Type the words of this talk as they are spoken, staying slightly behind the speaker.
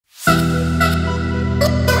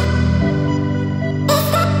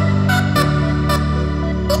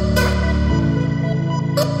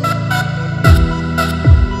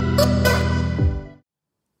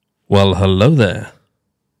Well, hello there.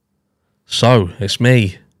 So, it's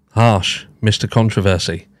me, Harsh, Mr.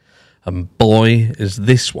 Controversy. And boy, is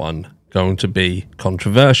this one going to be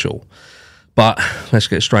controversial. But let's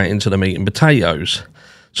get straight into the meat and potatoes.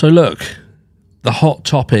 So look, the hot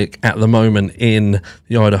topic at the moment in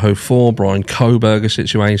the IDAHO 4 Brian Kohberger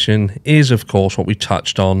situation is, of course, what we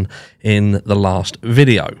touched on in the last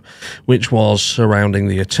video, which was surrounding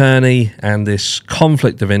the attorney and this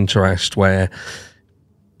conflict of interest where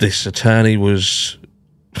this attorney was,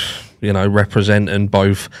 representing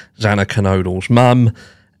both Xana Kernodle's mum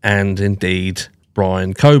and indeed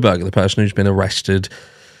Brian Kohberger, the person who's been arrested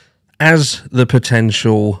as the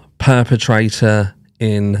potential perpetrator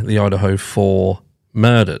in the IDAHO 4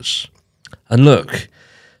 murders. And look,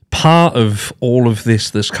 part of all of this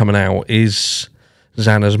that's coming out is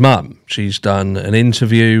Xana's mum. She's done an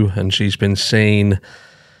interview and she's been seen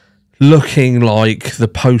looking like the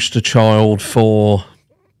poster child for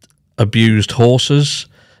abused horses.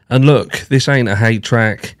 And look, this ain't a hate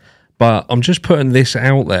track, but I'm just putting this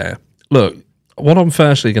out there. Look, what I'm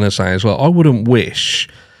firstly going to say is, look, I wouldn't wish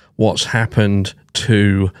what's happened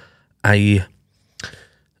to how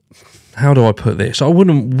do I put this? I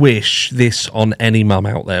wouldn't wish this on any mum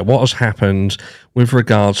out there. What has happened with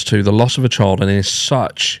regards to the loss of a child and in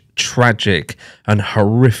such tragic and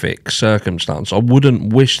horrific circumstance, I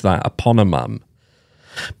wouldn't wish that upon a mum.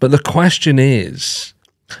 But the question is,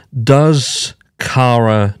 does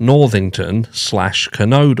Xana Northington /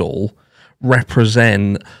 Kernodle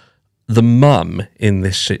represent the mum in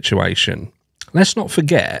this situation? Let's not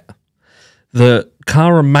forget that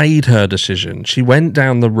Xana made her decision. She went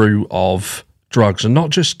down the route of drugs, and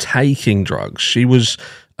not just taking drugs. She was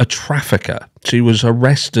a trafficker. She was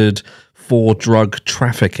arrested for drug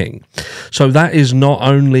trafficking. So that is not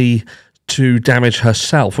only to damage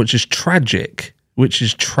herself, which is tragic,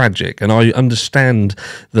 and I understand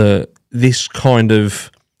that this kind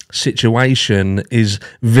of situation is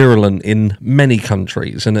virulent in many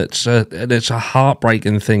countries, and it's a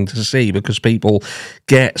heartbreaking thing to see because people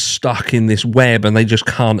get stuck in this web and they just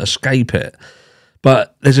can't escape it.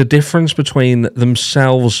 But there's a difference between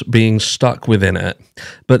themselves being stuck within it,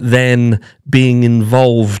 but then being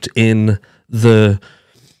involved in the,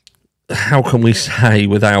 how can we say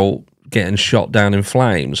without getting shot down in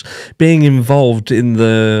flames, being involved in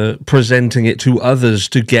the presenting it to others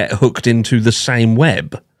to get hooked into the same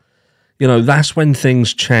web. That's when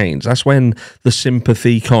things change. That's when the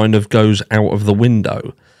sympathy kind of goes out of the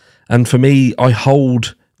window. And for me, I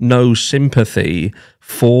hold no sympathy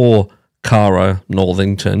for Xana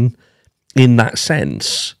Northington in that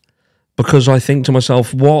sense, because I think to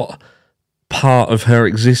myself, what part of her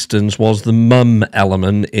existence was the mum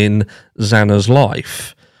element in Xana's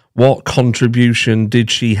life? What contribution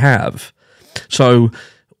did she have? So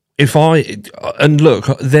and look,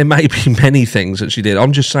 there may be many things that she did.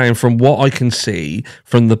 I'm just saying, from what I can see,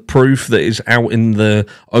 from the proof that is out in the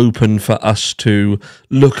open for us to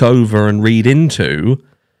look over and read into,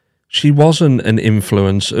 she wasn't an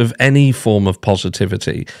influence of any form of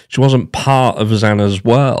positivity. She wasn't part of Xana's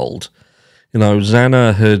world.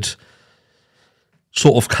 Xana had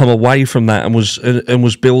sort of come away from that and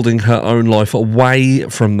was building her own life away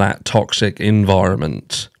from that toxic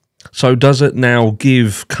environment. So does it now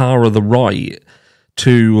give Xana the right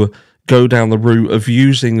to go down the route of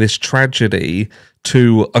using this tragedy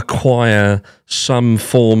to acquire some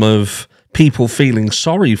form of people feeling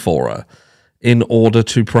sorry for her in order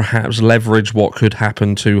to perhaps leverage what could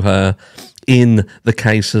happen to her in the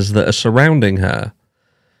cases that are surrounding her?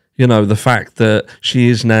 The fact that she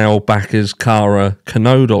is now back as Xana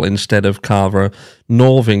Kernodle instead of Xana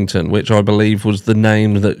Northington, which I believe was the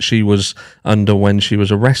name that she was under when she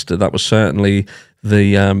was arrested. That was certainly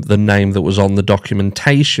the name that was on the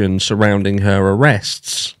documentation surrounding her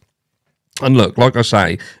arrests. And look, like I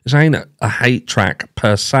say, this ain't a hate track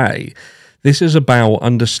per se. This is about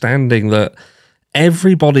understanding that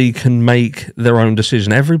everybody can make their own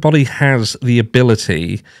decision. Everybody has the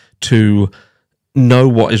ability to know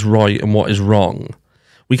what is right and what is wrong.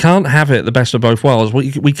 We can't have it the best of both worlds.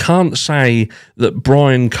 We can't say that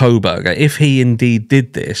Brian Kohberger, if he indeed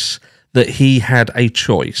did this, that he had a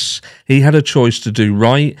choice. He had a choice to do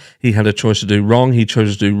right. He had a choice to do wrong. He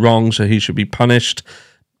chose to do wrong, so he should be punished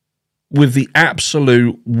with the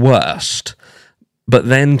absolute worst, but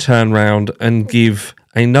then turn around and give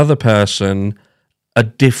another person a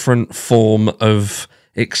different form of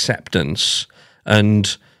acceptance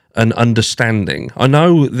and an understanding. I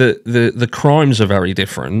know that the crimes are very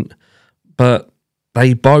different, but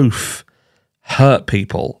they both hurt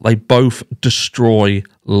people. They both destroy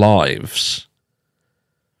lives.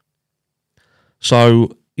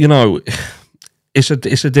 So, it's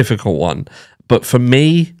a difficult one. But for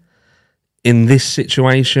me, in this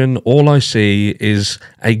situation, all I see is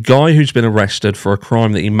a guy who's been arrested for a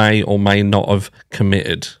crime that he may or may not have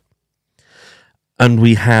committed. And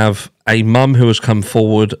we have a mum who has come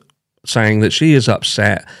forward saying that she is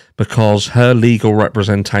upset because her legal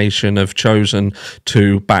representation have chosen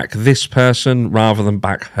to back this person rather than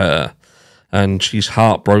back her. And she's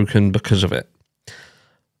heartbroken because of it.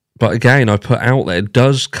 But again, I put out there,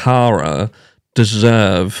 does Cara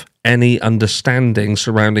deserve any understanding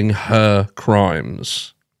surrounding her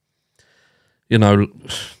crimes? You know,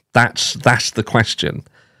 that's the question.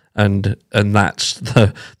 And that's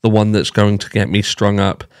the one that's going to get me strung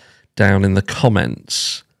up down in the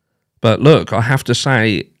comments. But look, I have to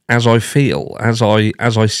say, as I feel, as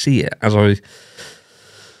I see it,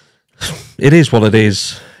 it is what it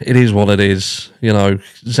is. It is what it is. You know,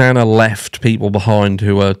 Xana left people behind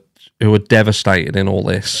who are devastated in all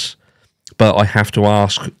this. But I have to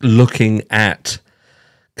ask, looking at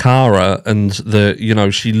Cara and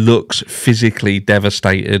she looks physically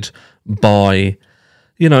devastated by,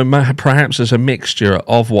 perhaps there's a mixture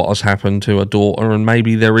of what has happened to her daughter, and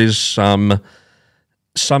maybe there is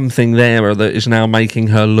something there that is now making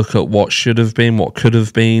her look at what should have been, what could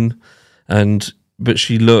have been, but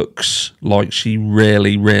she looks like she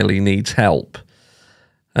really, really needs help.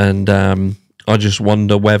 And I just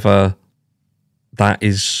wonder whether that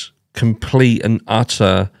is complete and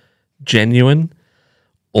utter genuine,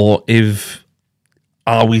 or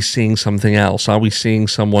are we seeing something else? Are we seeing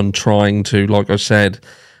someone trying to, like I said,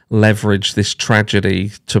 leverage this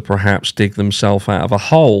tragedy to perhaps dig themselves out of a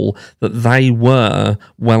hole that they were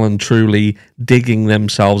well and truly digging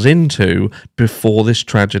themselves into before this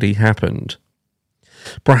tragedy happened?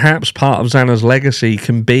 Perhaps part of Xana's legacy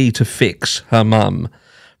can be to fix her mum.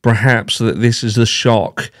 Perhaps that this is the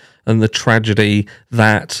shock and the tragedy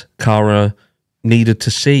that Cara needed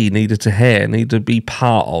to see, needed to hear, needed to be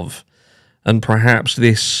part of. And perhaps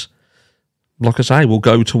this, like I say, will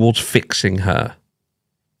go towards fixing her.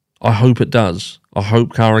 I hope it does. I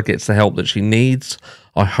hope Cara gets the help that she needs.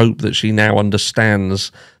 I hope that she now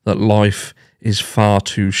understands that life is far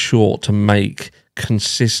too short to make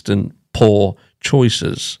consistent poor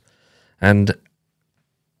choices. And,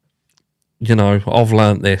 I've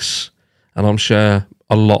learnt this, and I'm sure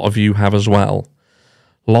a lot of you have as well.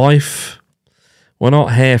 Life, we're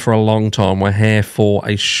not here for a long time. We're here for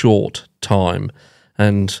a short time.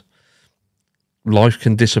 And life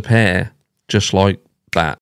can disappear just like that.